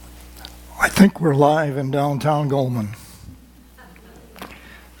I think we're live in downtown Goldman.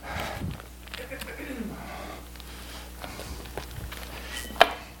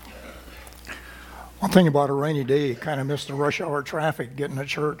 One thing about a rainy day, you kind of miss the rush hour traffic getting to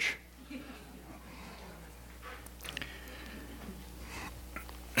church.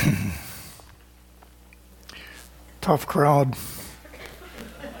 Tough crowd.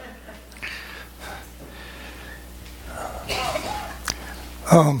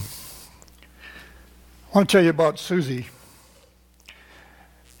 I want to tell you about Susie.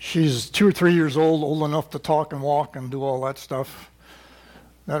 She's 2 or 3 years old enough to talk and walk and do all that stuff.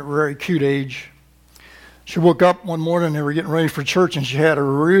 That very cute age. She woke up one morning, they were getting ready for church, and she had a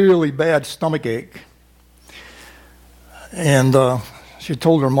really bad stomach ache. And she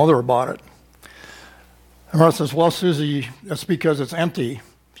told her mother about it. Her mother says, well, Susie, that's because it's empty.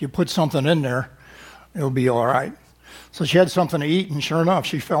 If you put something in there, it'll be all right. So she had something to eat, and sure enough,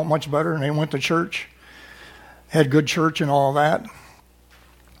 she felt much better, and they went to church. Had good church and all that. In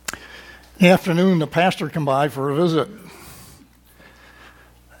the afternoon, the pastor came by for a visit.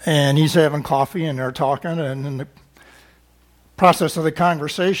 And he's having coffee, and they're talking, and in the process of the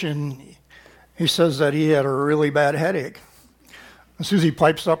conversation, he says that he had a really bad headache. And Susie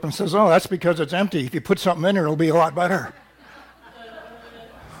pipes up and says, oh, that's because it's empty. If you put something in there, it'll be a lot better.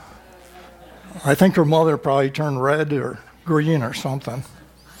 I think her mother probably turned red or green or something.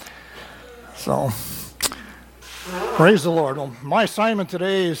 So, praise the Lord. Well, my assignment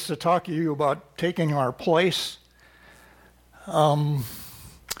today is to talk to you about taking our place. God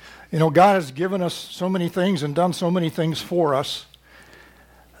has given us so many things and done so many things for us.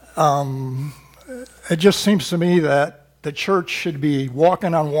 It just seems to me that the church should be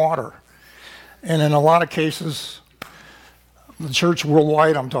walking on water. And in a lot of cases, the church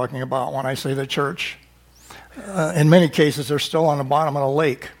worldwide I'm talking about when I say the church, in many cases they're still on the bottom of the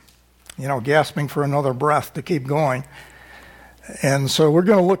lake, gasping for another breath to keep going. And so we're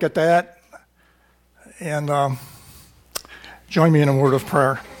going to look at that, and join me in a word of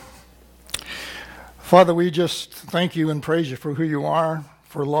prayer. Father, we just thank you and praise you for who you are,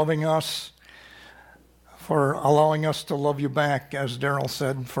 for loving us, for allowing us to love you back, as Daryl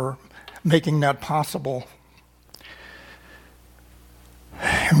said, for making that possible.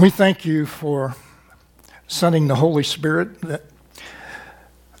 And we thank you for sending the Holy Spirit that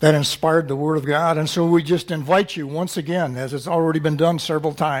inspired the Word of God. And so we just invite you once again, as it's already been done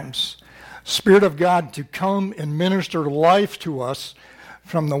several times, Spirit of God, to come and minister life to us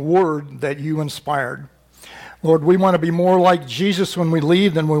from the Word that you inspired. Lord, we want to be more like Jesus when we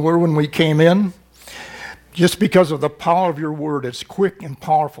leave than we were when we came in, just because of the power of your Word. It's quick and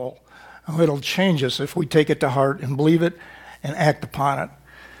powerful. It'll change us if we take it to heart and believe it and act upon it.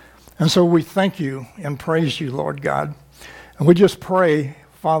 And so we thank you and praise you, Lord God. And we just pray,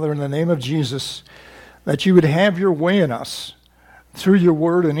 Father, in the name of Jesus, that you would have your way in us through your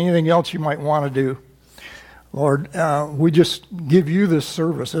Word and anything else you might want to do. Lord, we just give you this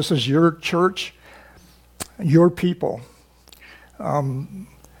service. This is your church, your people. And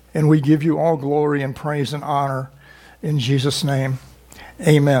we give you all glory and praise and honor in Jesus' name.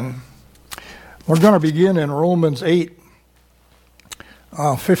 Amen. We're going to begin in Romans 8,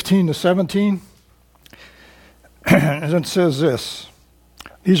 15 to 17. And it says this.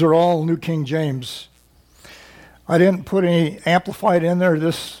 These are all New King James. I didn't put any Amplified in there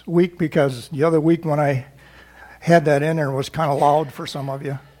this week because the other week when I had that in there was kind of loud for some of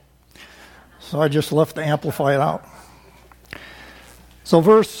you. So I just left the Amplified out. So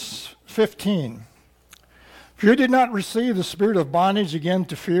verse 15. For you did not receive the spirit of bondage again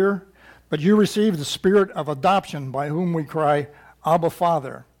to fear, but you received the spirit of adoption, by whom we cry, Abba,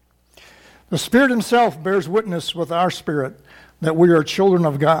 Father. The Spirit himself bears witness with our spirit that we are children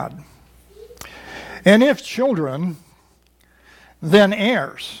of God. And if children, then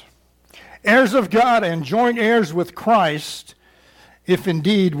heirs. Heirs of God and joint heirs with Christ, if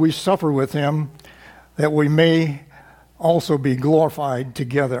indeed we suffer with him, that we may also be glorified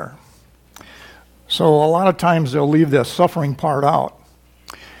together. So a lot of times they'll leave the suffering part out.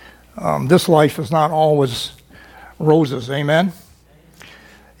 This life is not always roses, amen?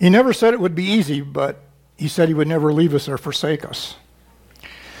 He never said it would be easy, but he said he would never leave us or forsake us.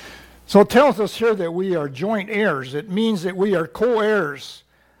 So it tells us here that we are joint heirs. It means that we are co-heirs.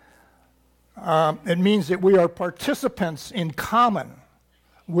 It means that we are participants in common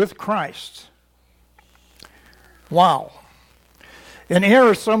with Christ. Wow. An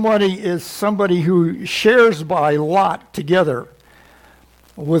heir is somebody who shares by lot together,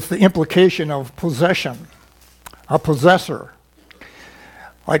 with the implication of possession, a possessor.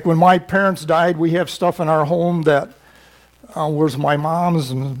 Like when my parents died, we have stuff in our home that was my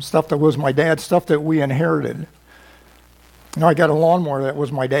mom's and stuff that was my dad's, stuff that we inherited. I got a lawnmower that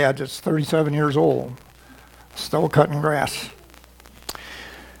was my dad's. It's 37 years old, still cutting grass.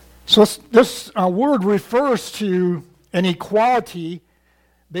 So this word refers to an equality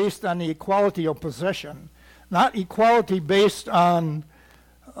based on the equality of possession, not equality based on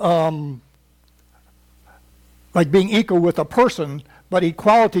like being equal with a person, but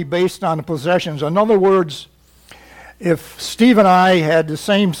equality based on possessions. In other words, if Steve and I had the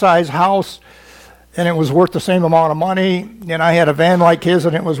same size house and it was worth the same amount of money, and I had a van like his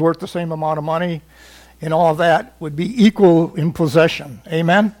and it was worth the same amount of money, and all of that would be equal in possession.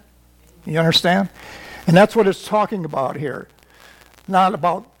 Amen? You understand? And that's what it's talking about here. Not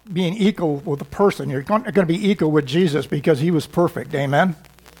about being equal with a person. You're going to be equal with Jesus because he was perfect. Amen?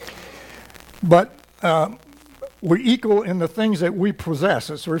 But we're equal in the things that we possess.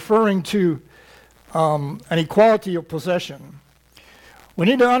 It's referring to an equality of possession. We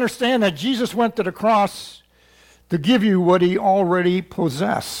need to understand that Jesus went to the cross to give you what he already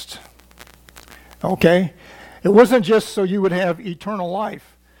possessed. Okay? It wasn't just so you would have eternal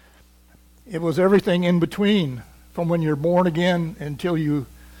life. It was everything in between, from when you're born again until you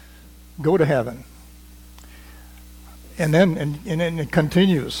go to heaven. And then it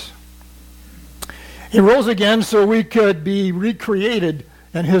continues. He rose again so we could be recreated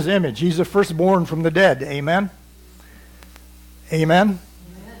in his image. He's the firstborn from the dead. Amen? Amen?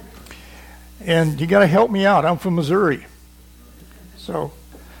 And you got to help me out. I'm from Missouri. So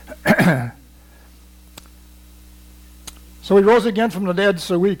he rose again from the dead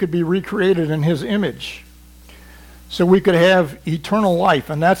so we could be recreated in his image. So we could have eternal life.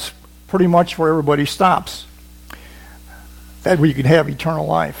 And that's pretty much where everybody stops. That we could have eternal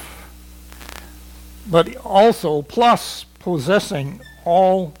life. But also, plus possessing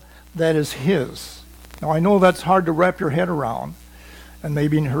all that is his. Now, I know that's hard to wrap your head around, and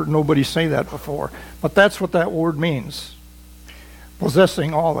maybe you heard nobody say that before, but that's what that word means.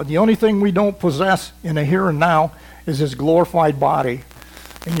 Possessing all. The only thing we don't possess in the here and now is his glorified body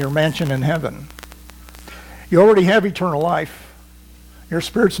in your mansion in heaven. You already have eternal life. Your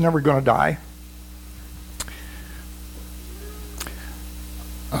spirit's never going to die.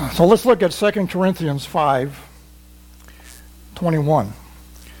 So let's look at 2 Corinthians 5:21.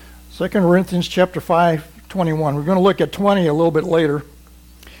 2 Corinthians chapter 5:21. We're going to look at 20 a little bit later.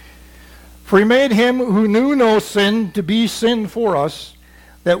 For he made him who knew no sin to be sin for us,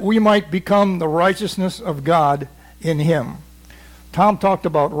 that we might become the righteousness of God in him. Tom talked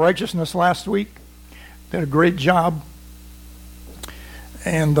about righteousness last week. Did a great job.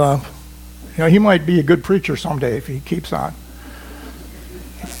 And he might be a good preacher someday if he keeps on.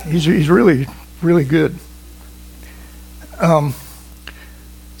 He's really, really good. So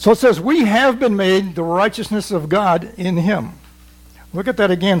it says, we have been made the righteousness of God in him. Look at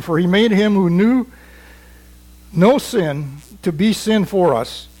that again. For he made him who knew no sin to be sin for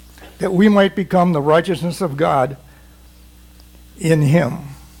us, that we might become the righteousness of God in him.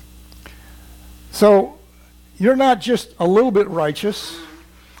 So you're not just a little bit righteous,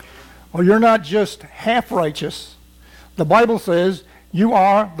 or you're not just half righteous. The Bible says you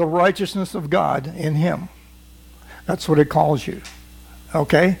are the righteousness of God in him. That's what it calls you.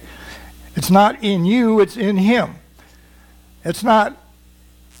 Okay? It's not in you, it's in him. It's not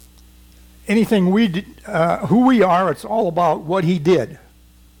anything we did, who we are, it's all about what he did.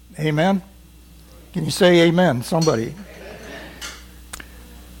 Amen? Can you say amen, somebody?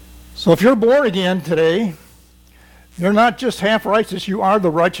 So if you're born again today, you're not just half righteous, you are the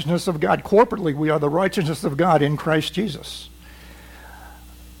righteousness of God. Corporately, we are the righteousness of God in Christ Jesus.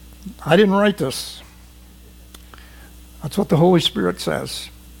 I didn't write this. That's what the Holy Spirit says.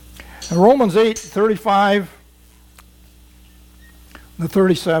 In Romans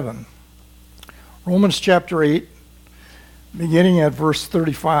 8:35-37. Romans chapter 8, beginning at verse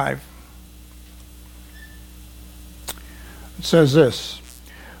 35. It says this: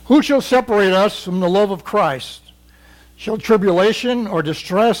 Who shall separate us from the love of Christ? Shall tribulation or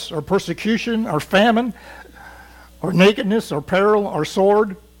distress or persecution or famine or nakedness or peril or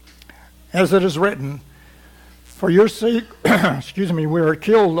sword? As it is written, for your sake, we are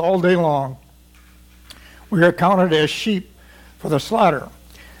killed all day long. We are counted as sheep for the slaughter.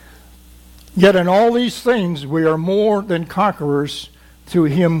 Yet in all these things we are more than conquerors through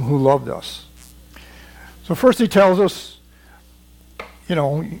him who loved us. So first he tells us,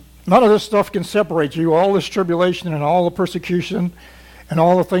 none of this stuff can separate you, all this tribulation and all the persecution and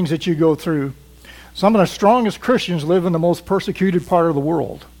all the things that you go through. Some of the strongest Christians live in the most persecuted part of the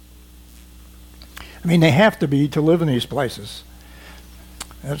world. They have to be to live in these places.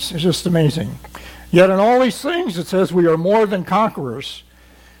 It's just amazing. Yet in all these things, it says we are more than conquerors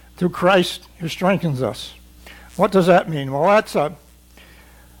through Christ who strengthens us. What does that mean? Well, that's a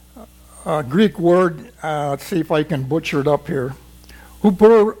Greek word. Let's see if I can butcher it up here.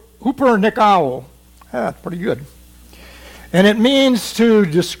 Hupernikao. That's pretty good. And it means to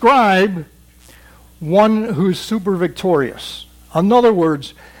describe one who's super victorious. In other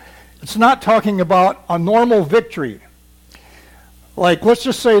words, it's not talking about a normal victory. Like, let's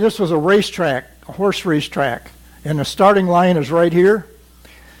just say this was a racetrack, a horse racetrack, and the starting line is right here,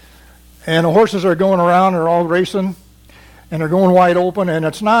 and the horses are going around, they're all racing, and they're going wide open, and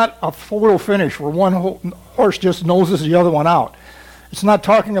it's not a photo finish where one horse just noses the other one out. It's not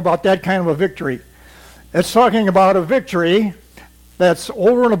talking about that kind of a victory. It's talking about a victory that's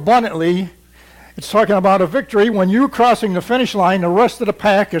over and abundantly. It's talking about a victory when you're crossing the finish line, the rest of the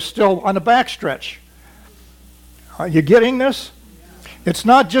pack is still on the backstretch. Are you getting this? It's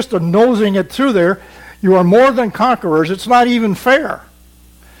not just a nosing it through there. You are more than conquerors. It's not even fair.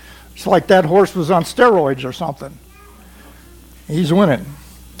 It's like that horse was on steroids or something. He's winning.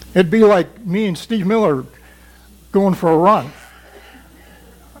 It'd be like me and Steve Miller going for a run.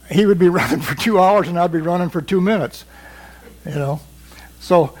 He would be running for 2 hours and I'd be running for 2 minutes. You know?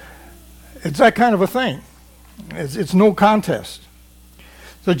 So it's that kind of a thing. It's no contest.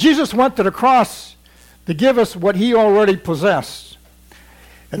 So Jesus went to the cross to give us what he already possessed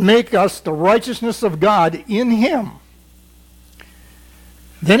and make us the righteousness of God in him.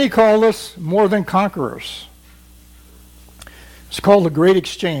 Then he called us more than conquerors. It's called the great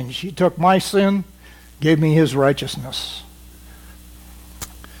exchange. He took my sin, gave me his righteousness.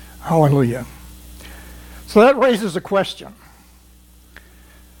 Hallelujah. So that raises a question.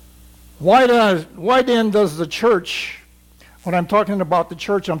 Why then does the church, when I'm talking about the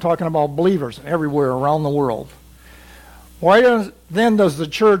church, I'm talking about believers everywhere around the world. Why then does the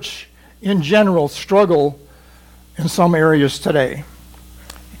church in general struggle in some areas today?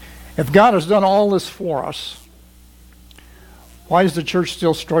 If God has done all this for us, why is the church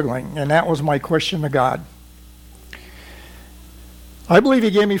still struggling? And that was my question to God. I believe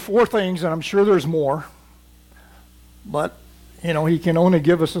he gave me 4 things, and I'm sure there's more. But, you know, he can only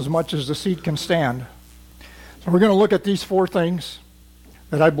give us as much as the seat can stand. So we're going to look at these 4 things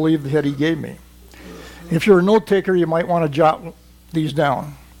that I believe that he gave me. If you're a note taker, you might want to jot these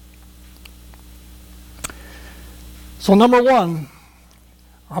down. So number 1,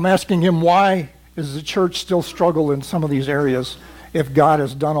 I'm asking him, why is the church still struggle in some of these areas if God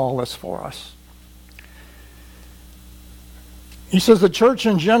has done all this for us? He says the church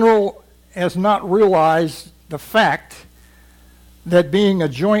in general has not realized the fact that being a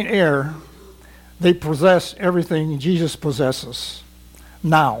joint heir, they possess everything Jesus possesses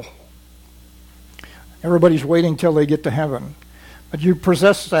now. Everybody's waiting till they get to heaven. But you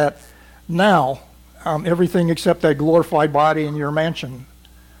possess that now, everything except that glorified body in your mansion.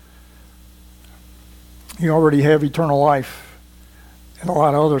 You already have eternal life and a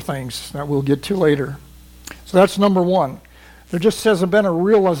lot of other things that we'll get to later. So that's number 1. There just hasn't been a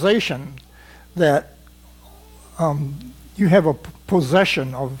realization that you have a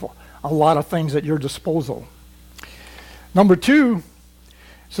possession of a lot of things at your disposal. Number 2,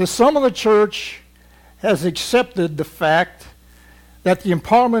 says some of the church has accepted the fact that the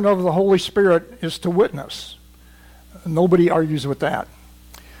empowerment of the Holy Spirit is to witness. Nobody argues with that.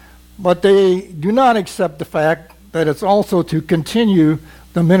 But they do not accept the fact that it's also to continue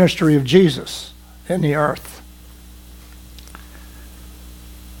the ministry of Jesus in the earth.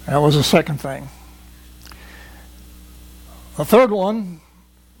 That was the second thing. The third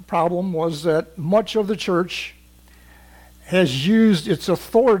problem was that much of the church has used its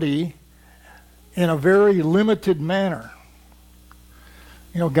authority in a very limited manner.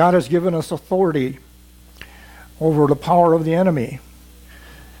 You know, God has given us authority over the power of the enemy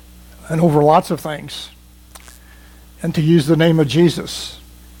and over lots of things, and to use the name of Jesus.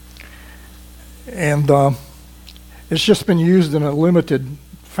 And it's just been used in a limited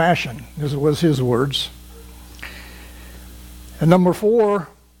fashion, as was his words. And number 4,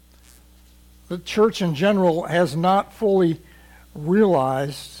 the church in general has not fully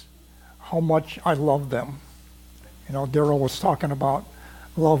realized how much I love them. You know, Daryl was talking about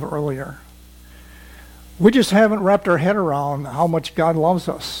love earlier. We just haven't wrapped our head around how much God loves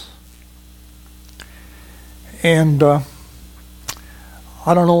us. And I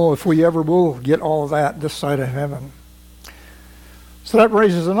don't know if we ever will get all of that this side of heaven. So that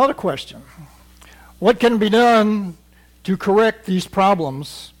raises another question. What can be done to correct these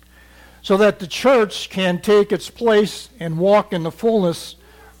problems so that the church can take its place and walk in the fullness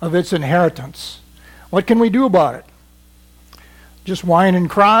of its inheritance? What can we do about it? just whine and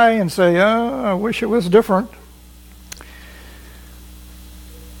cry and say, oh, I wish it was different.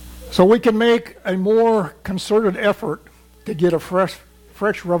 So we can make a more concerted effort to get a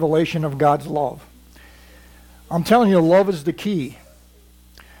fresh revelation of God's love. I'm telling you, love is the key.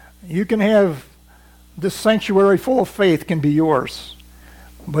 You can have this sanctuary full of faith can be yours,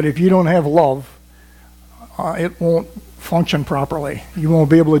 but if you don't have love, it won't function properly. You won't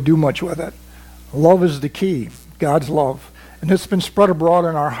be able to do much with it. Love is the key, God's love. And it's been spread abroad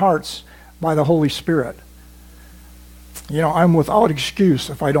in our hearts by the Holy Spirit. You know, I'm without excuse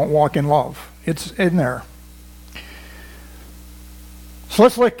if I don't walk in love. It's in there. So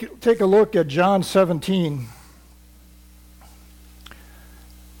let's take a look at John 17.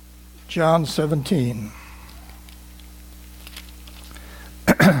 John 17.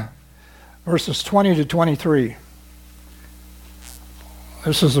 Verses 20 to 23.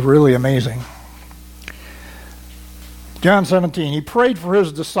 This is really amazing. John 17. He prayed for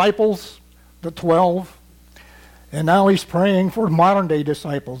his disciples, the 12, and now he's praying for modern day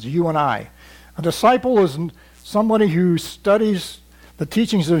disciples, you and I. A disciple is somebody who studies the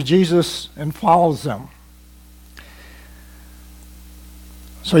teachings of Jesus and follows them.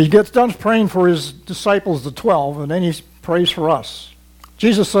 So he gets done praying for his disciples, the 12, and then he prays for us.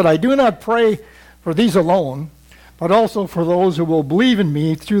 Jesus said, I do not pray for these alone, but also for those who will believe in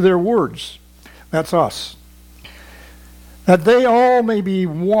me through their words. That's us. That they all may be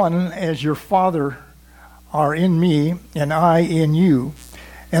one as your Father are in me and I in you,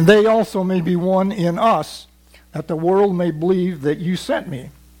 and they also may be one in us, that the world may believe that you sent me.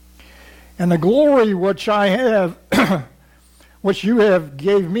 And the glory which I have, which you have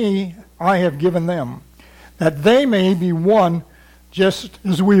gave me, I have given them, that they may be one just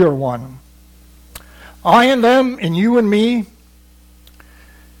as we are one. I and them, and you and me,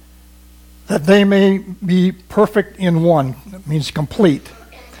 that they may be perfect in one. That means complete.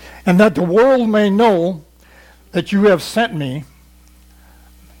 And that the world may know that you have sent me.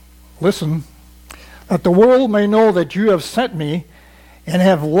 Listen. That the world may know that you have sent me and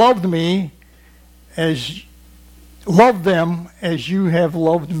have loved them as you have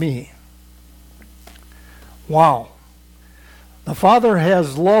loved me. Wow. The Father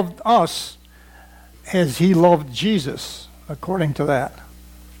has loved us as he loved Jesus, according to that.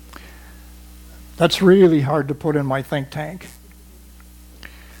 That's really hard to put in my think tank.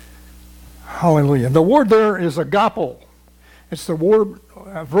 Hallelujah. The word there is agapo. It's the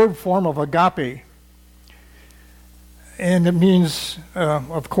verb form of agape. And it means,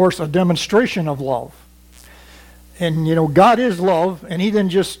 of course, a demonstration of love. And, you know, God is love, and he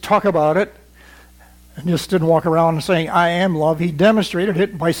didn't just talk about it and just didn't walk around saying, I am love. He demonstrated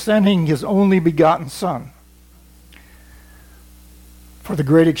it by sending his only begotten Son for the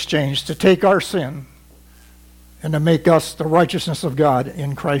great exchange, to take our sin and to make us the righteousness of God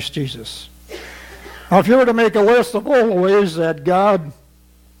in Christ Jesus. Now, if you were to make a list of all the ways that God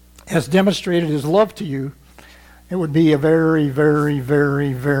has demonstrated his love to you, it would be a very, very,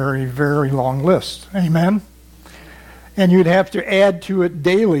 very, very, very long list. Amen? And you'd have to add to it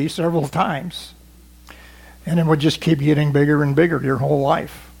daily several times. And it would just keep getting bigger and bigger your whole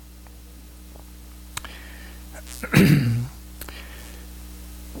life.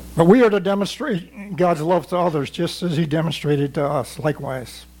 But we are to demonstrate God's love to others just as he demonstrated to us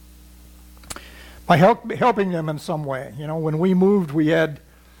likewise. By helping them in some way. You know, when we moved, we had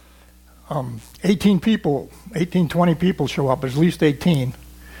 18 people, 20 people show up, at least 18,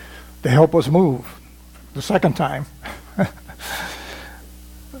 to help us move the second time.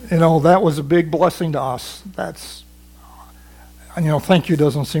 You know, that was a big blessing to us. That's, you know, thank you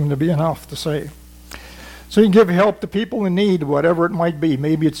doesn't seem to be enough to say. So you can give help to people in need, whatever it might be.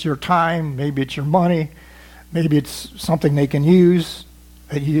 Maybe it's your time, maybe it's your money, maybe it's something they can use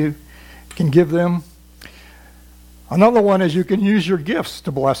that you can give them. Another one is you can use your gifts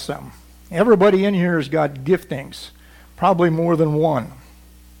to bless them. Everybody in here has got giftings, probably more than one.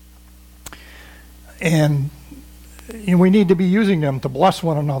 And we need to be using them to bless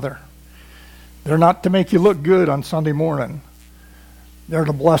one another. They're not to make you look good on Sunday morning. They're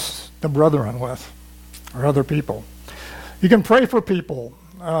to bless the brethren with, or other people. You can pray for people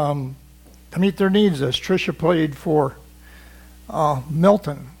to meet their needs, as Tricia prayed for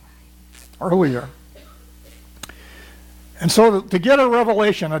Milton earlier. And so to get a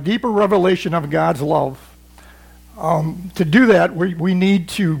revelation, a deeper revelation of God's love, to do that, we need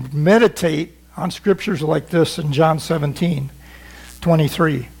to meditate on scriptures like this in John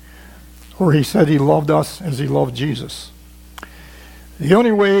 17:23, where he said he loved us as he loved Jesus. The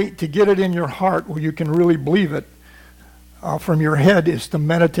only way to get it in your heart where you can really believe it from your head is to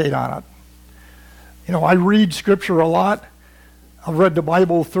meditate on it. You know, I read scripture a lot, I've read the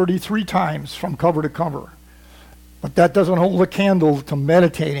Bible 33 times from cover to cover, but that doesn't hold a candle to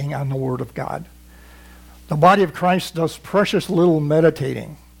meditating on the Word of God. The body of Christ does precious little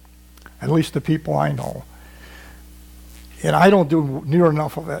meditating, at least the people I know. And I don't do near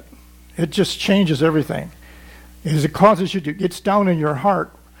enough of it. It just changes everything. It causes you to, it's down in your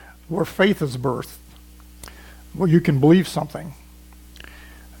heart where faith is birthed, where you can believe something.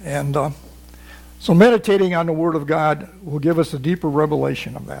 And so meditating on the Word of God will give us a deeper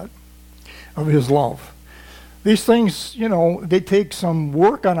revelation of that, of His love. These things, they take some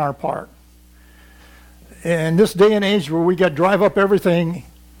work on our part. In this day and age where we got to drive up everything,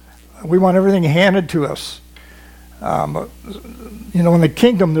 we want everything handed to us. In the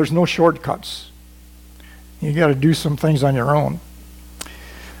kingdom, there's no shortcuts. You got to do some things on your own.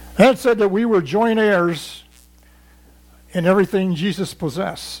 That said that we were joint heirs in everything Jesus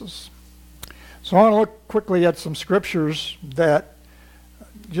possesses. So I want to look quickly at some scriptures that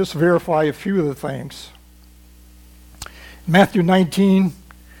just verify a few of the things. Matthew 19,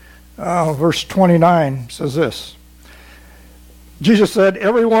 verse 29 says this. Jesus said,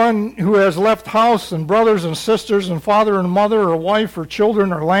 "Everyone who has left house and brothers and sisters and father and mother or wife or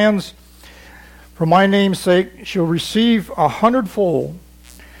children or lands for my name's sake shall receive 100-fold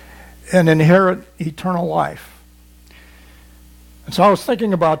and inherit eternal life." And so I was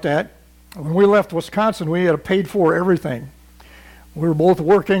thinking about that. When we left Wisconsin, we had paid for everything. We were both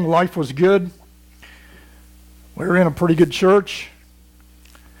working. Life was good. We were in a pretty good church.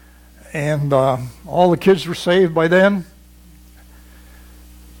 And all the kids were saved by then.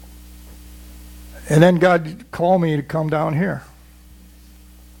 And then God called me to come down here.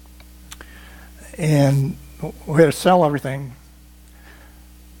 And we had to sell everything.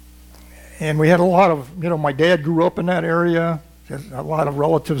 And we had a lot of, my dad grew up in that area. There's a lot of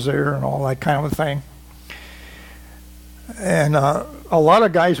relatives there and all that kind of a thing. And a lot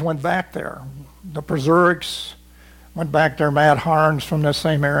of guys went back there. The Prezuriks went back there. Matt Harns from the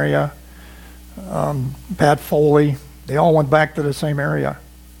same area. Pat Foley. They all went back to the same area.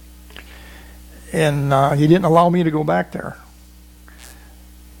 And he didn't allow me to go back there.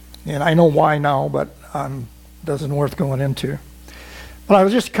 And I know why now, but doesn't worth going into. But I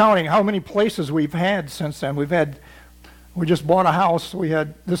was just counting how many places we've had since then. We just bought a house.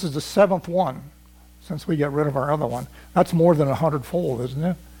 This is the 7th one since we got rid of our other one. That's more than 100-fold, isn't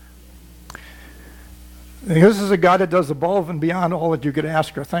it? And this is a God that does above and beyond all that you could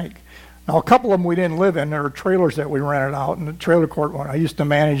ask or think. Now, a couple of them we didn't live in. There were trailers that we rented out, and the trailer court one. I used to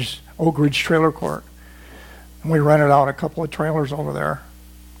manage Oak Ridge Trailer Court, and we rented out a couple of trailers over there.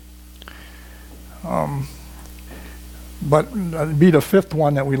 But it'd be the 5th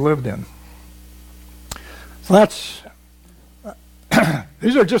one that we lived in. So that's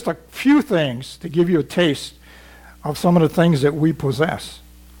these are just a few things to give you a taste of some of the things that we possess.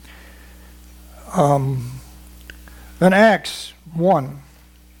 Then Acts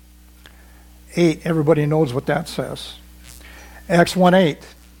 1:8, everybody knows what that says. Acts 1:8,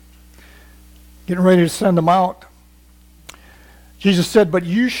 getting ready to send them out. Jesus said, "But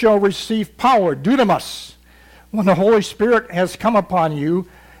you shall receive power, dunamis, when the Holy Spirit has come upon you,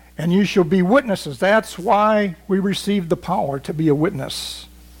 and you shall be witnesses." That's why we received the power to be a witness.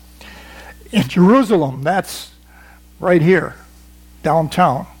 In Jerusalem, that's right here,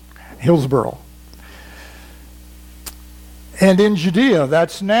 downtown, Hillsboro. And in Judea,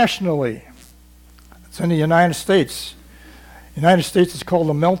 that's nationally. It's in the United States. The United States is called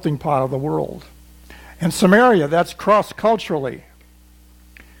the melting pot of the world. And Samaria, that's cross-culturally.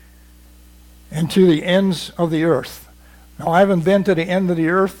 And to the ends of the earth. Now, I haven't been to the end of the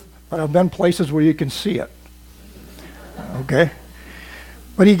earth, but I've been places where you can see it. Okay?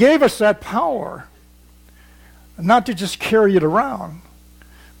 But he gave us that power, not to just carry it around,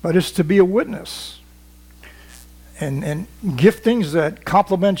 but it's to be a witness. And giftings that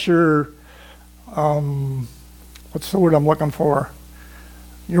complement your, what's the word I'm looking for?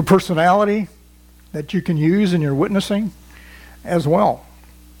 Your personality that you can use in your witnessing as well.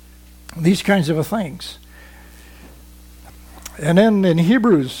 These kinds of things. And then in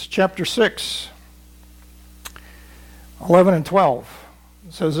Hebrews chapter 6, 11 and 12,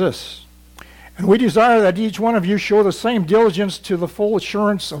 it says this, "And we desire that each one of you show the same diligence to the full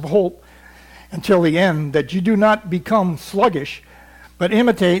assurance of hope until the end, that you do not become sluggish, but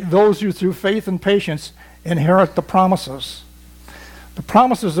imitate those who through faith and patience inherit the promises." The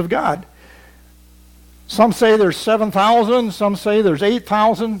promises of God. Some say there's 7,000, some say there's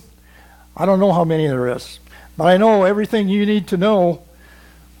 8,000. I don't know how many there is. But I know everything you need to know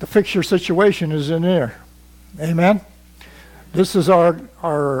to fix your situation is in there. Amen? This is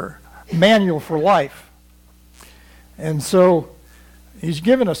our manual for life. And so He's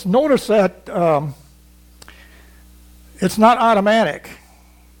given us. Notice that it's not automatic,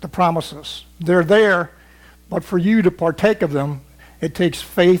 the promises. They're there, but for you to partake of them, it takes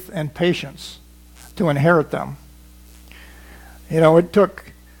faith and patience to inherit them. You know, it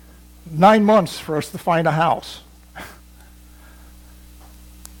took 9 months for us to find a house.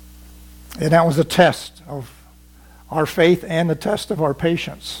 And that was a test of our faith and the test of our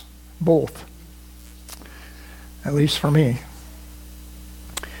patience, both. At least for me.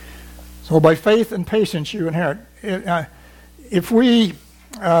 So by faith and patience you inherit. If we,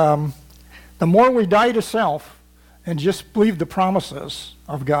 the more we die to self and just believe the promises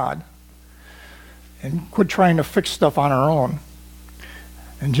of God and quit trying to fix stuff on our own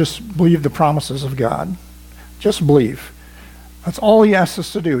and just believe the promises of God. Just believe. That's all he asks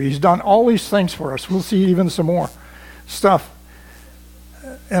us to do. He's done all these things for us. We'll see even some more stuff.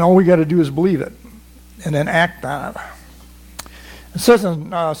 And all we got to do is believe it and then act on it. It says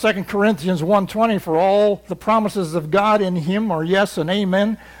in 2 Corinthians 1:20, for all the promises of God in him are yes and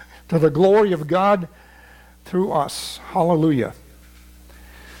amen to the glory of God through us. Hallelujah.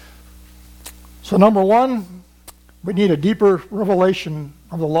 So number one, we need a deeper revelation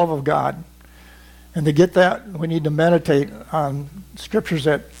of the love of God. And to get that, we need to meditate on scriptures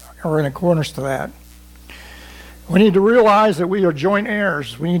that are in accordance to that. We need to realize that we are joint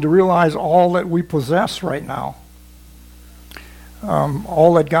heirs. We need to realize all that we possess right now.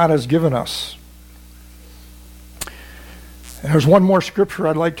 All that God has given us. And there's one more scripture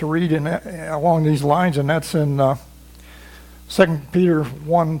I'd like to read along these lines, and that's in 2 Peter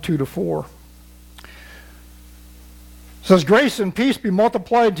 1:2-4. It says, grace and peace be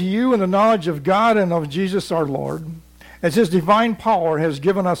multiplied to you in the knowledge of God and of Jesus our Lord, as his divine power has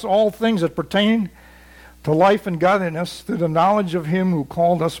given us all things that pertain to life and godliness through the knowledge of him who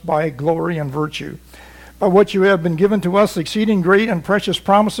called us by glory and virtue. By what you have been given to us exceeding great and precious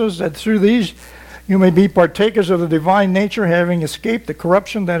promises, that through these you may be partakers of the divine nature, having escaped the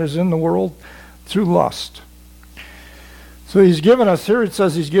corruption that is in the world through lust. So he's given us, here it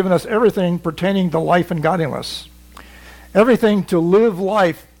says he's given us everything pertaining to life and godliness. Everything to live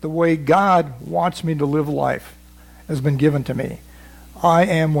life the way God wants me to live life has been given to me. I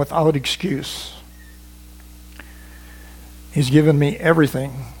am without excuse. He's given me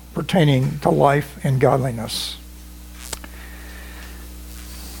everything pertaining to life and godliness.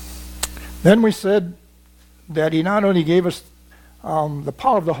 Then we said that he not only gave us the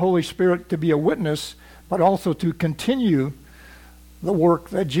power of the Holy Spirit to be a witness, but also to continue the work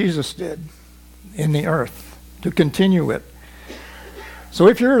that Jesus did in the earth, to continue it. So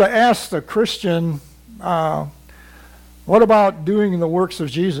if you were to ask the Christian, what about doing the works of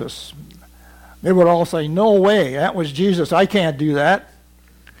Jesus? They would all say, no way, that was Jesus, I can't do that.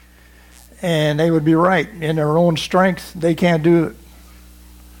 And they would be right. In their own strength, they can't do it.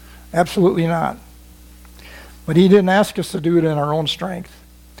 Absolutely not. But he didn't ask us to do it in our own strength.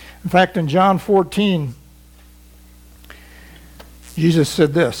 In fact, in John 14, Jesus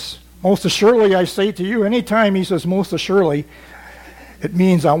said this, most assuredly I say to you, anytime he says most assuredly, it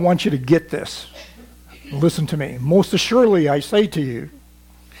means I want you to get this. Listen to me. Most assuredly I say to you,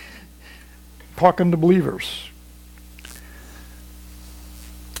 talking to believers,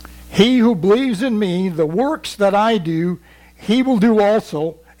 he who believes in me, the works that I do, he will do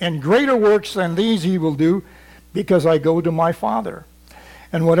also, and greater works than these he will do, because I go to my Father.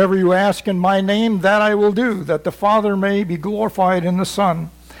 And whatever you ask in my name, that I will do, that the Father may be glorified in the Son.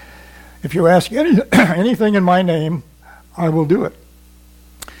 If you ask anything in my name, I will do it.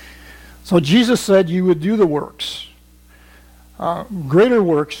 So Jesus said you would do the works, greater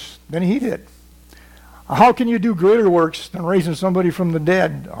works than he did. How can you do greater works than raising somebody from the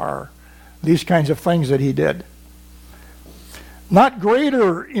dead, or these kinds of things that he did? Not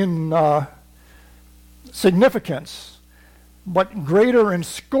greater in significance, but greater in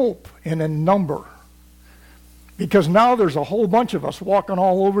scope and in number. Because now there's a whole bunch of us walking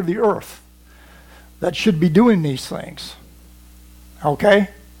all over the earth that should be doing these things. Okay?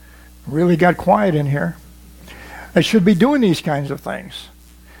 Really got quiet in here. They should be doing these kinds of things.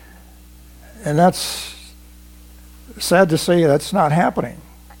 And that's sad to say that's not happening.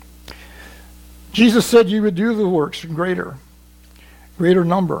 Jesus said you would do the works in greater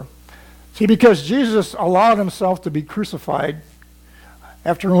number. See, because Jesus allowed himself to be crucified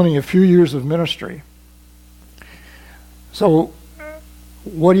after only a few years of ministry. So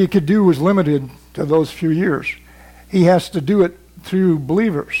what he could do was limited to those few years. He has to do it through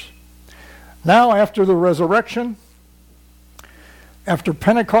believers. Now, after the resurrection, after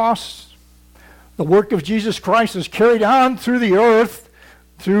Pentecost, the work of Jesus Christ is carried on through the earth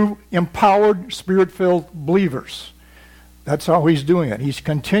through empowered, spirit-filled believers. That's how he's doing it. He's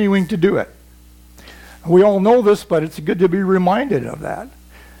continuing to do it. We all know this, but it's good to be reminded of that.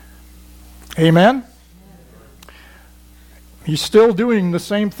 Amen? He's still doing the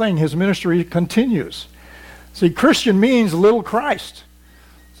same thing. His ministry continues. See, Christian means little Christ.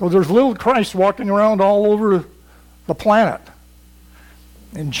 So there's little Christ walking around all over the planet.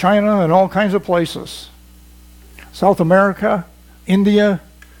 In China and all kinds of places. South America, India.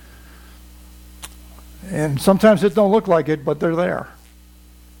 And sometimes it don't look like it, but they're there.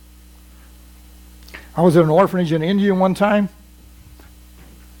 I was at an orphanage in India one time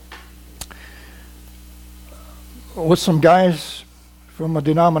with some guys from a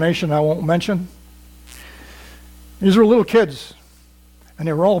denomination I won't mention. These were little kids, and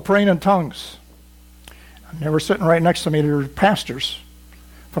they were all praying in tongues. And they were sitting right next to me. They were pastors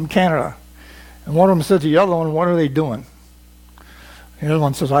from Canada. And one of them said to the other one, "What are they doing?" The other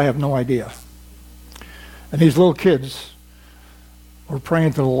one says, "I have no idea." And these little kids were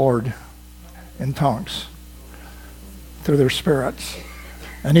praying to the Lord in tongues through their spirits.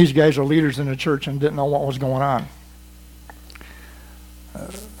 And these guys are leaders in the church and didn't know what was going on.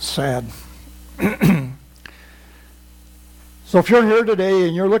 Sad. So if you're here today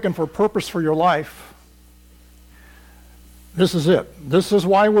and you're looking for purpose for your life, this is it. This is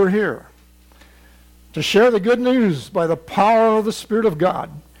why we're here. To share the good news by the power of the Spirit of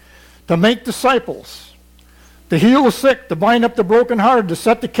God. To make disciples. To heal the sick. To bind up the brokenhearted. To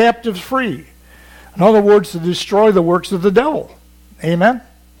set the captives free. In other words, to destroy the works of the devil. Amen?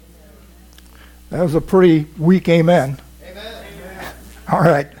 That was a pretty weak amen. Amen. All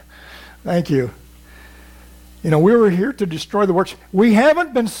right. Thank you. You know, we were here to destroy the works. We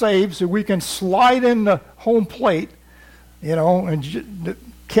haven't been saved so we can slide in the home plate, you know, and the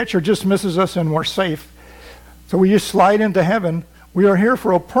catcher just misses us and we're safe. So we just slide into heaven. We are here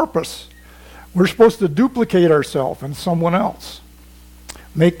for a purpose. We're supposed to duplicate ourselves in someone else.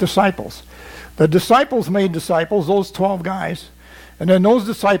 Make disciples. The disciples made disciples, those 12 guys. And then those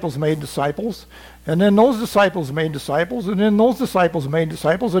disciples made disciples. And then those disciples made disciples. And then those disciples made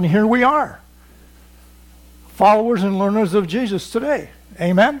disciples. And here we are. Followers and learners of Jesus today.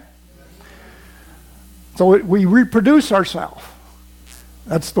 Amen? So we reproduce ourselves.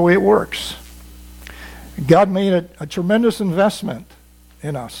 That's the way it works. God made a tremendous investment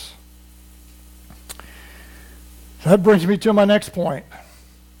in us. That brings me to my next point.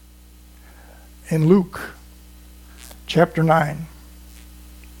 In Luke chapter 9,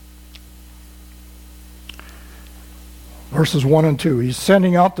 verses 1 and 2. He's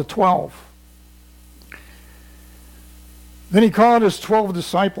sending out the 12. Then he called his 12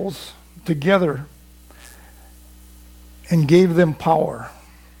 disciples together and gave them power.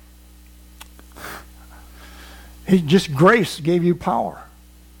 Grace gave you power.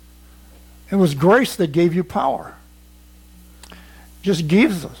 It was grace that gave you power. Just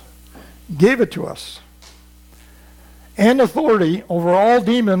gave it to us. And authority over all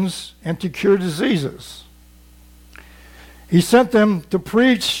demons and to cure diseases. He sent them to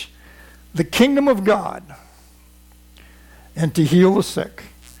preach the kingdom of God and to heal the sick.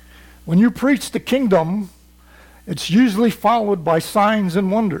 When you preach the kingdom, it's usually followed by signs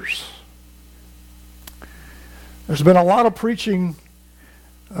and wonders. There's been a lot of preaching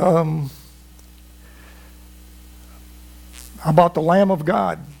about the Lamb of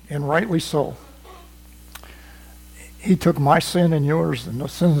God, and rightly so. He took my sin and yours and the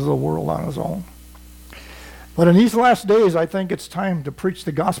sins of the world on his own. But in these last days, I think it's time to preach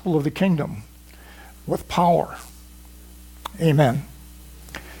the gospel of the kingdom with power. Amen.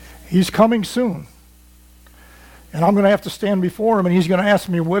 He's coming soon. And I'm going to have to stand before him, and he's going to ask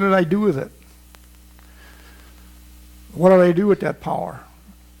me, what did I do with it? What did I do with that power?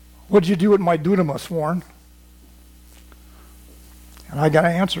 What did you do with my dunamis, Warren? And I got to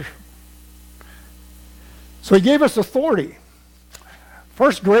answer. So he gave us authority.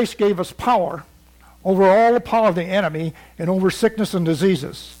 First, grace gave us power over all the power of the enemy and over sickness and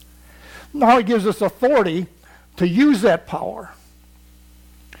diseases. Now he gives us authority to use that power.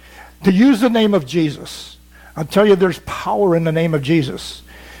 To use the name of Jesus. I'll tell you, there's power in the name of Jesus.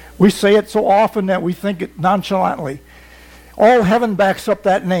 We say it so often that we think it nonchalantly. All heaven backs up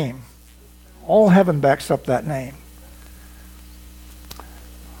that name. All heaven backs up that name.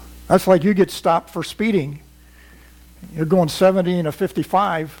 That's like you get stopped for speeding. You're going 70 and a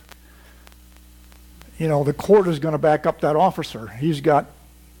 55. You know, the court is going to back up that officer. He's got,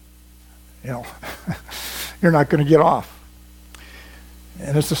 you know, you're not going to get off.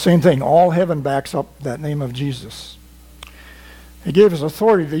 And it's the same thing. All heaven backs up that name of Jesus. He gave us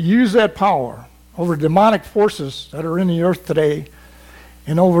authority to use that power over demonic forces that are in the earth today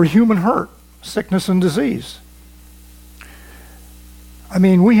and over human hurt, sickness, and disease. I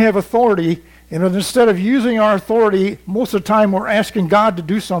mean, we have authority, and instead of using our authority, most of the time we're asking God to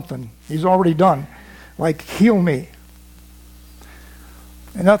do something He's already done, like heal me.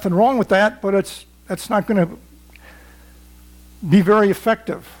 And nothing wrong with that, but that's not going to be very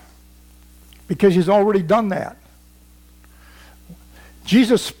effective because He's already done that.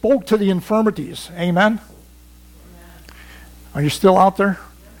 Jesus spoke to the infirmities. Amen? Are you still out there?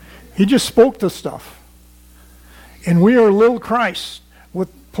 He just spoke to stuff. And we are little Christ with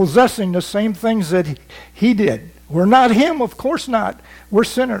possessing the same things that He did. We're not Him, of course not. We're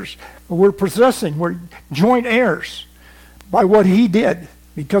sinners. But we're possessing. We're joint heirs by what He did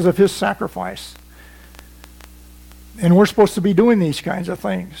because of His sacrifice. And we're supposed to be doing these kinds of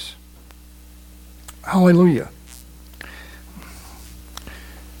things. Hallelujah.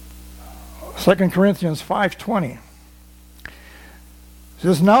 2 Corinthians 5:20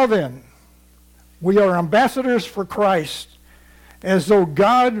 says, "Now then, we are ambassadors for Christ, as though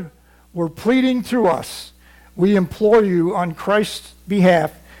God were pleading through us. We implore you on Christ's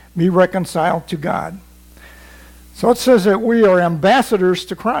behalf, be reconciled to God." So it says that we are ambassadors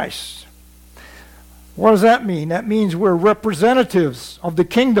to Christ. What does that mean? That means we're representatives of the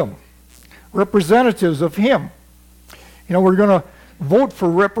kingdom, representatives of Him. You know, we're going to vote for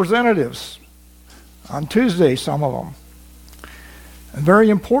representatives on Tuesday, some of them. A very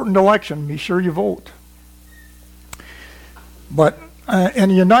important election. Be sure you vote. But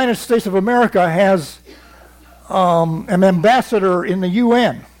and the United States of America has an ambassador in the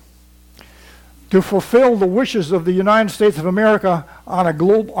UN to fulfill the wishes of the United States of America on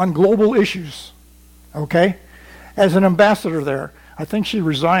global issues. Okay? As an ambassador there. I think she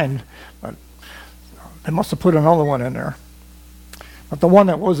resigned, but they must have put another one in there. But the one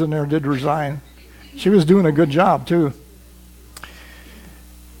that was in there did resign. She was doing a good job too.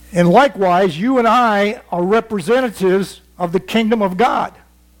 And likewise, you and I are representatives of the kingdom of God.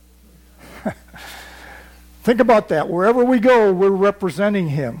 Think about that. Wherever we go, we're representing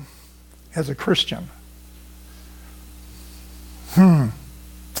Him as a Christian. You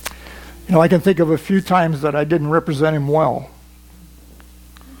know, I can think of a few times that I didn't represent Him well.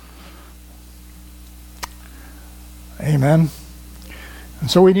 Amen. And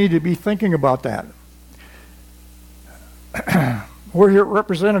so we need to be thinking about that. We're here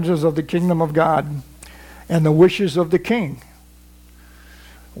representatives of the kingdom of God and the wishes of the King.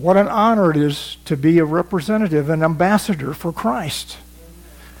 What an honor it is to be a representative, an ambassador for Christ.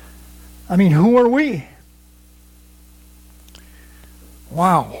 I mean, who are we?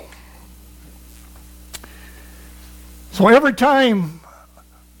 Wow. So every time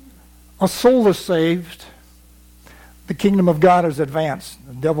a soul is saved, the kingdom of God is advanced.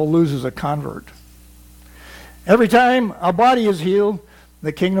 The devil loses a convert. Every time a body is healed,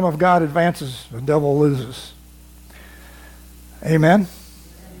 the kingdom of God advances. The devil loses. Amen?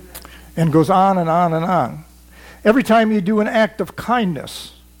 And goes on and on and on. Every time you do an act of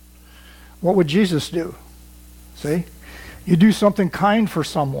kindness, what would Jesus do? See? You do something kind for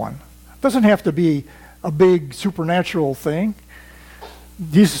someone. It doesn't have to be a big supernatural thing.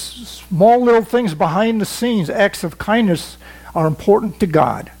 These small little things behind the scenes, acts of kindness, are important to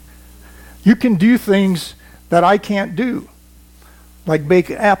God. You can do things that I can't do, like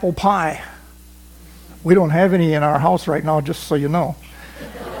bake apple pie. We don't have any in our house right now, just so you know.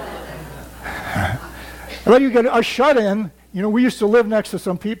 But you get a shut-in. You know, we used to live next to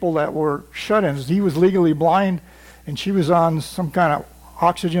some people that were shut-ins. He was legally blind, and she was on some kind of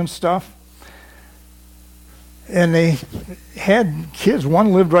oxygen stuff. And they had kids.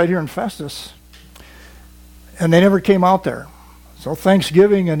 One lived right here in Festus. And they never came out there. So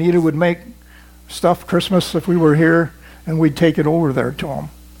Thanksgiving, Anita would make stuff, Christmas if we were here, and we'd take it over there to them.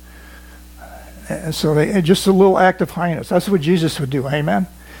 And so just a little act of kindness. That's what Jesus would do. Amen?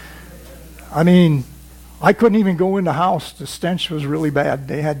 I mean, I couldn't even go in the house. The stench was really bad.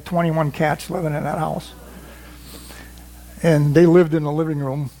 They had 21 cats living in that house. And they lived in the living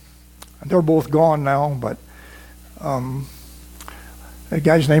room. They're both gone now, but that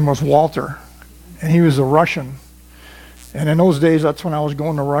guy's name was Walter, and he was a Russian. And in those days, that's when I was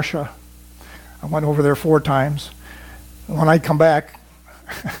going to Russia. I went over there 4 times. When I come back,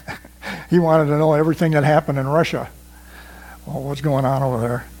 he wanted to know everything that happened in Russia. Well, what's going on over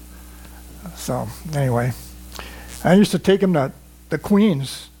there? So anyway, I used to take him to the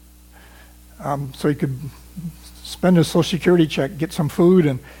Queens so he could spend his Social Security check, get some food,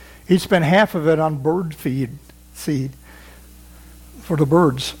 and he'd spend half of it on bird seed for the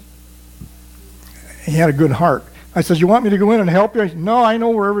birds. He had a good heart. I said, "You want me to go in and help you?" He said, "No, I know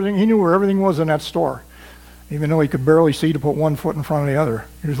where everything." He knew where everything was in that store, even though he could barely see to put one foot in front of the other.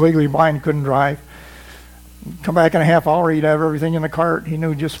 He was legally blind, couldn't drive. Come back in a half hour, he'd have everything in the cart. He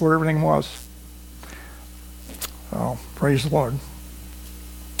knew just where everything was. Oh, praise the Lord.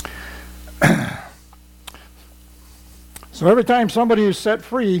 So every time somebody is set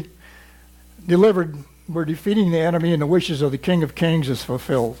free, delivered, we're defeating the enemy, and the wishes of the King of Kings is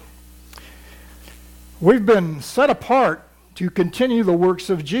fulfilled. We've been set apart to continue the works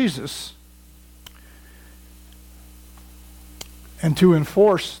of Jesus and to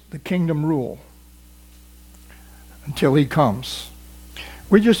enforce the kingdom rule until he comes.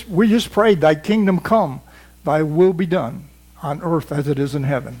 We just prayed, thy kingdom come, thy will be done on earth as it is in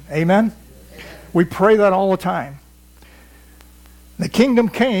heaven. Amen? We pray that all the time. The kingdom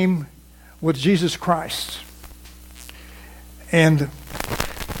came with Jesus Christ. And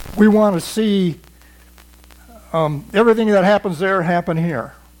we want to see everything that happens there happen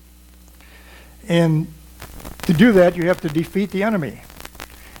here. And to do that, you have to defeat the enemy.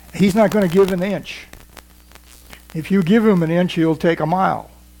 He's not going to give an inch. If you give him an inch, he'll take a mile.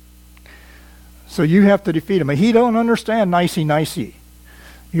 So you have to defeat him. He don't understand nicey-nicey.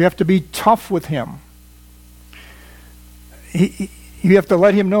 You have to be tough with him. You have to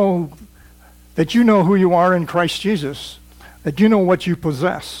let him know that you know who you are in Christ Jesus, that you know what you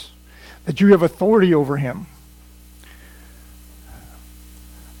possess, that you have authority over him.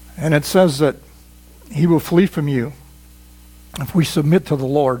 And it says that he will flee from you if we submit to the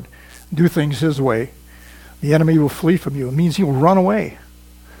Lord, do things his way. The enemy will flee from you. It means he will run away.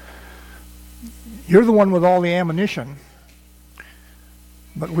 You're the one with all the ammunition.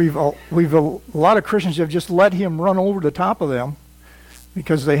 But a lot of Christians have just let him run over the top of them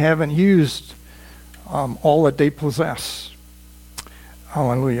because they haven't used all that they possess.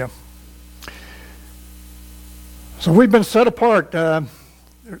 Hallelujah. So we've been set apart.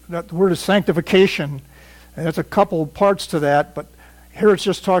 That word is sanctification, and there's a couple parts to that, but here it's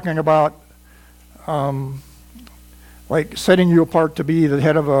just talking about like setting you apart to be the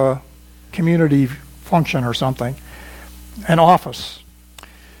head of a community function or something, an office.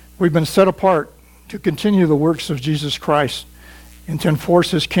 We've been set apart to continue the works of Jesus Christ and to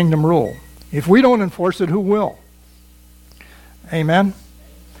enforce his kingdom rule. If we don't enforce it, who will? Amen?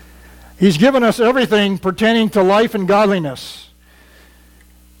 He's given us everything pertaining to life and godliness.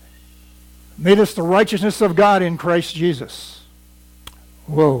 Made us the righteousness of God in Christ Jesus.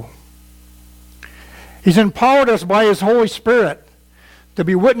 Whoa. He's empowered us by his Holy Spirit to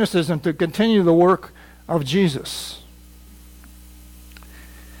be witnesses and to continue the work of Jesus.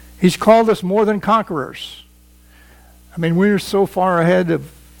 He's called us more than conquerors. I mean, we're so far ahead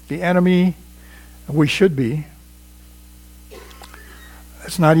of the enemy, we should be.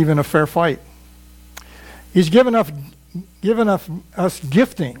 It's not even a fair fight. He's given us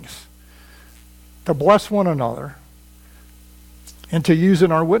giftings to bless one another and to use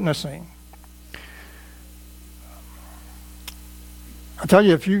in our witnessing. I tell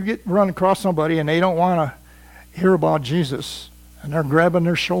you, if you run across somebody and they don't want to hear about Jesus and they're grabbing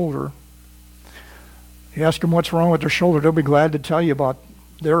their shoulder, you ask them what's wrong with their shoulder, they'll be glad to tell you about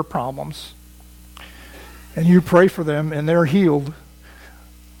their problems. And you pray for them and they're healed.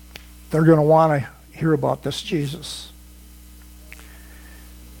 They're going to want to hear about this Jesus.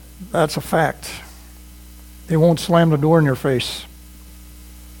 That's a fact. They won't slam the door in your face.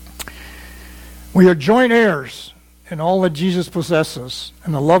 We are joint heirs in all that Jesus possesses,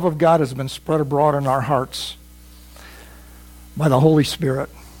 and the love of God has been spread abroad in our hearts by the Holy Spirit.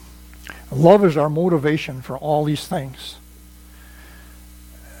 Love is our motivation for all these things.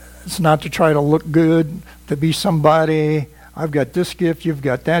 It's not to try to look good, to be somebody. I've got this gift, you've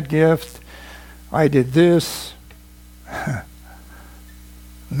got that gift. I did this.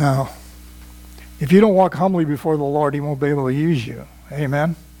 No. If you don't walk humbly before the Lord, he won't be able to use you.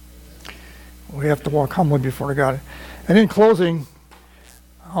 Amen? We have to walk humbly before God. And in closing,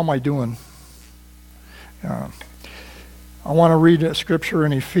 how am I doing? I want to read a scripture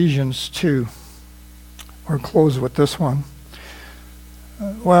in Ephesians 2. We'll close with this one.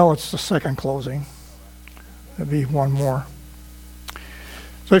 Well, it's the second closing. There'll be one more.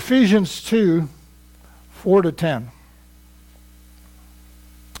 So Ephesians 2, 4-10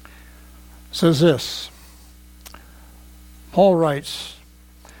 says this. Paul writes,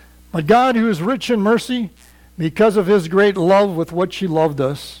 "But God, who is rich in mercy, because of his great love with which he loved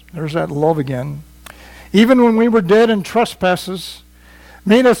us," there's that love again, "even when we were dead in trespasses,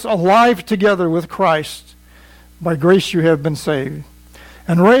 made us alive together with Christ. By grace you have been saved,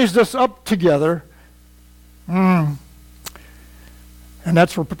 and raised us up together." And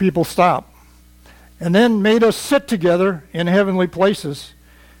that's where people stop. "And then made us sit together in heavenly places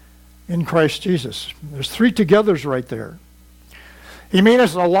in Christ Jesus." There's three togethers right there. He made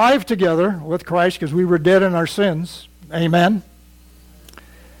us alive together with Christ because we were dead in our sins. Amen.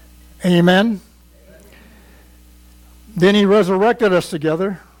 Amen. Then he resurrected us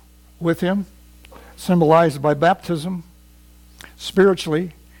together with him, symbolized by baptism,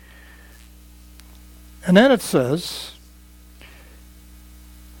 spiritually. And then it says,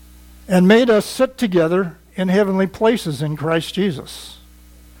 and made us sit together in heavenly places in Christ Jesus.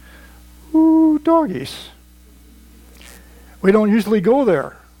 Ooh, doggies. We don't usually go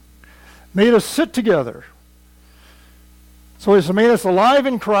there. Made us sit together. So he's made us alive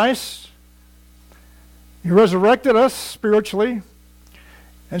in Christ. He resurrected us spiritually.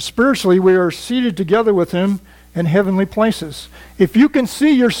 And spiritually we are seated together with him in heavenly places. If you can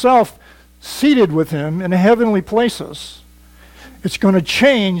see yourself seated with him in heavenly places, it's going to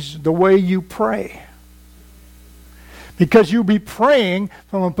change the way you pray. Because you'll be praying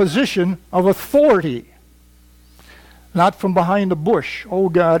from a position of authority. Not from behind a bush. Oh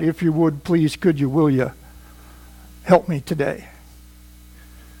God, if you would, please, could you, will you, help me today.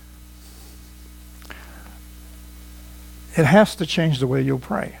 It has to change the way you'll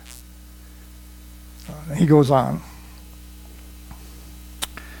pray. He goes on.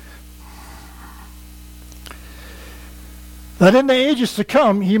 That in the ages to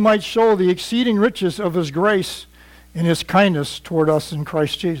come he might show the exceeding riches of his grace in his kindness toward us in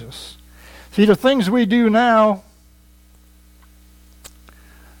Christ Jesus. See, the things we do now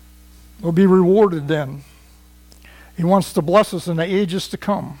will be rewarded then. He wants to bless us in the ages to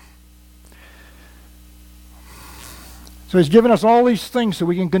come. So he's given us all these things so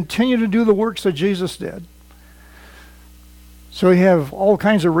we can continue to do the works that Jesus did. So we have all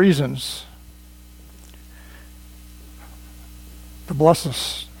kinds of reasons to bless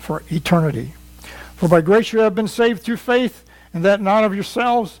us for eternity. For by grace you have been saved through faith, and that not of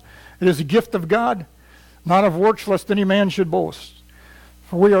yourselves. It is a gift of God, not of works, lest any man should boast.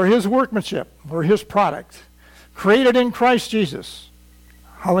 For we are his workmanship, we're his product, created in Christ Jesus.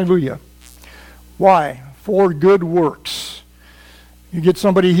 Hallelujah. Why? For good works. You get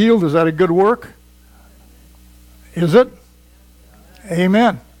somebody healed, is that a good work? Is it?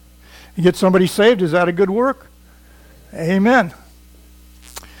 Amen. You get somebody saved, is that a good work? Amen.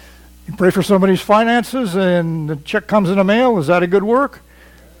 You pray for somebody's finances and the check comes in the mail, is that a good work?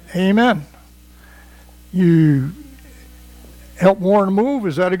 Amen. You help Warren move,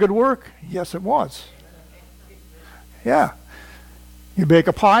 is that a good work? Yes, it was. Yeah. You bake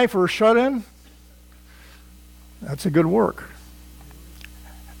a pie for a shut-in, that's a good work.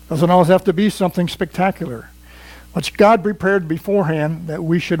 Doesn't always have to be something spectacular. But God prepared beforehand that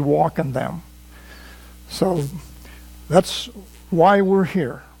we should walk in them. So that's why we're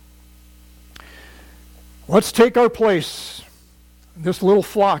here. Let's take our place, this little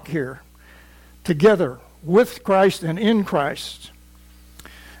flock here, together with Christ and in Christ.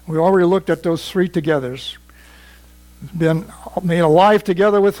 We already looked at those three togethers. We've been made alive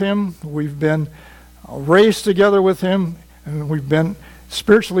together with him. We've been raised together with him. And we've been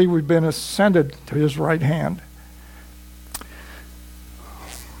ascended to his right hand.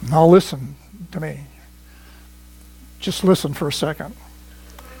 Now listen to me. Just listen for a second.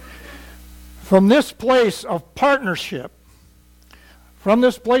 From this place of partnership,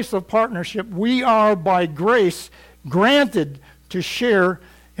 we are by grace granted to share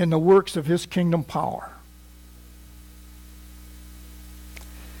in the works of his kingdom power.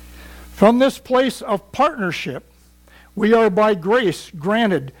 From this place of partnership, we are by grace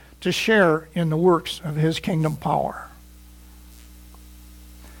granted to share in the works of his kingdom power.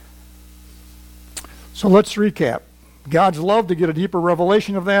 So let's recap. God's love, to get a deeper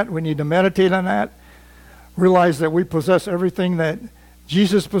revelation of that, we need to meditate on that. Realize that we possess everything that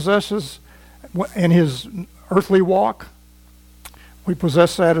Jesus possesses in his earthly walk. We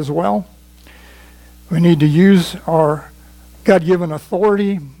possess that as well. We need to use our God-given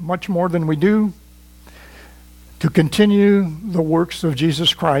authority much more than we do to continue the works of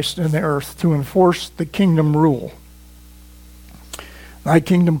Jesus Christ in the earth, to enforce the kingdom rule. Thy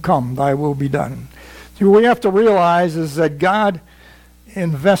kingdom come, thy will be done. See, what we have to realize is that God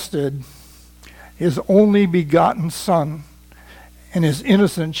invested his only begotten Son and his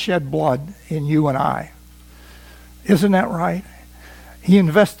innocent shed blood in you and I. Isn't that right? He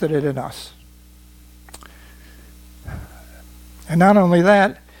invested it in us. And not only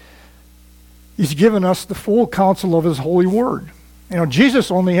that, he's given us the full counsel of his holy word. You know, Jesus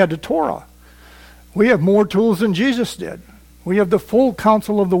only had the Torah. We have more tools than Jesus did. We have the full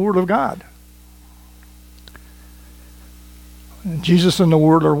counsel of the word of God. And Jesus and the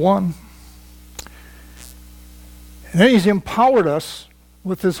word are one. And then he's empowered us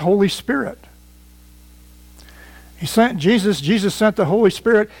with his Holy Spirit. He sent Jesus. Jesus sent the Holy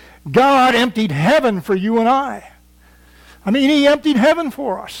Spirit. God emptied heaven for you and I. I mean, he emptied heaven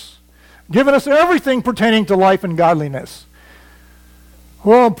for us, giving us everything pertaining to life and godliness.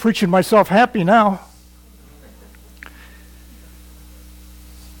 Well, I'm preaching myself happy now.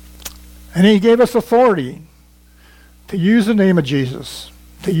 And he gave us authority to use the name of Jesus,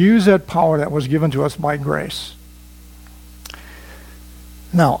 to use that power that was given to us by grace.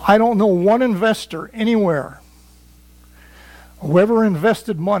 Now, I don't know one investor anywhere whoever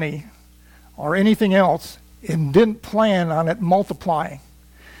invested money or anything else and didn't plan on it multiplying,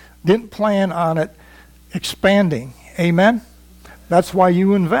 didn't plan on it expanding. Amen? That's why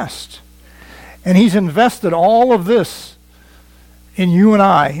you invest. And he's invested all of this in you and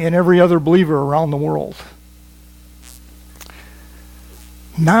I and every other believer around the world.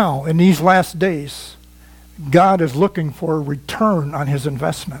 Now, in these last days, God is looking for a return on his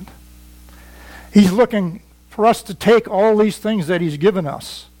investment. He's looking for us to take all these things that he's given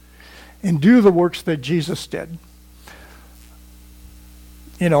us and do the works that Jesus did.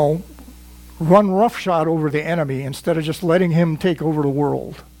 You know, run roughshod over the enemy instead of just letting him take over the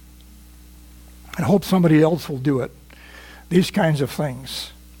world. And hope somebody else will do it. These kinds of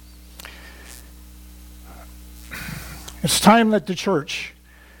things. It's time that the church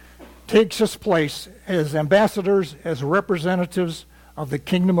takes its place as ambassadors, as representatives of the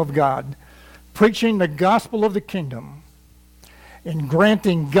kingdom of God, preaching the gospel of the kingdom and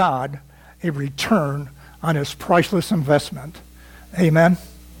granting God a return on his priceless investment. Amen.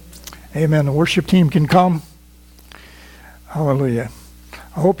 Amen. The worship team can come. Hallelujah.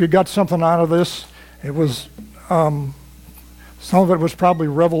 I hope you got something out of this. It was, some of it was probably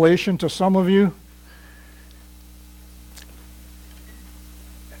revelation to some of you.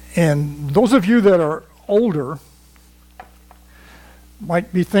 And those of you that are older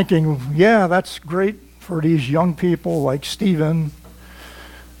might be thinking, yeah, that's great for these young people like Stephen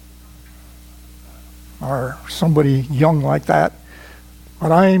or somebody young like that.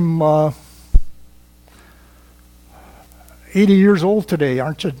 But I'm 80 years old today,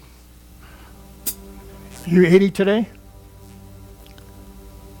 aren't you? You 80 today?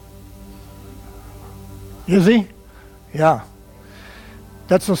 Is he? Yeah.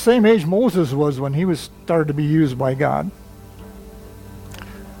 That's the same age Moses was when he was started to be used by God.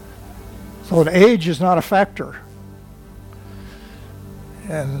 So the age is not a factor.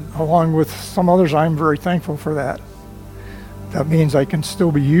 And along with some others, I'm very thankful for that. That means I can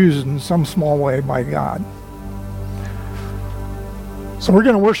still be used in some small way by God. So we're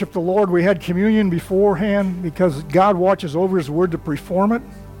going to worship the Lord. We had communion beforehand because God watches over his word to perform it.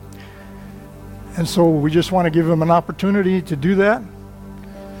 And so we just want to give him an opportunity to do that.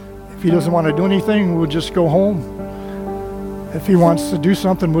 If he doesn't want to do anything, we'll just go home. If he wants to do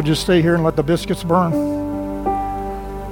something, we'll just stay here and let the biscuits burn.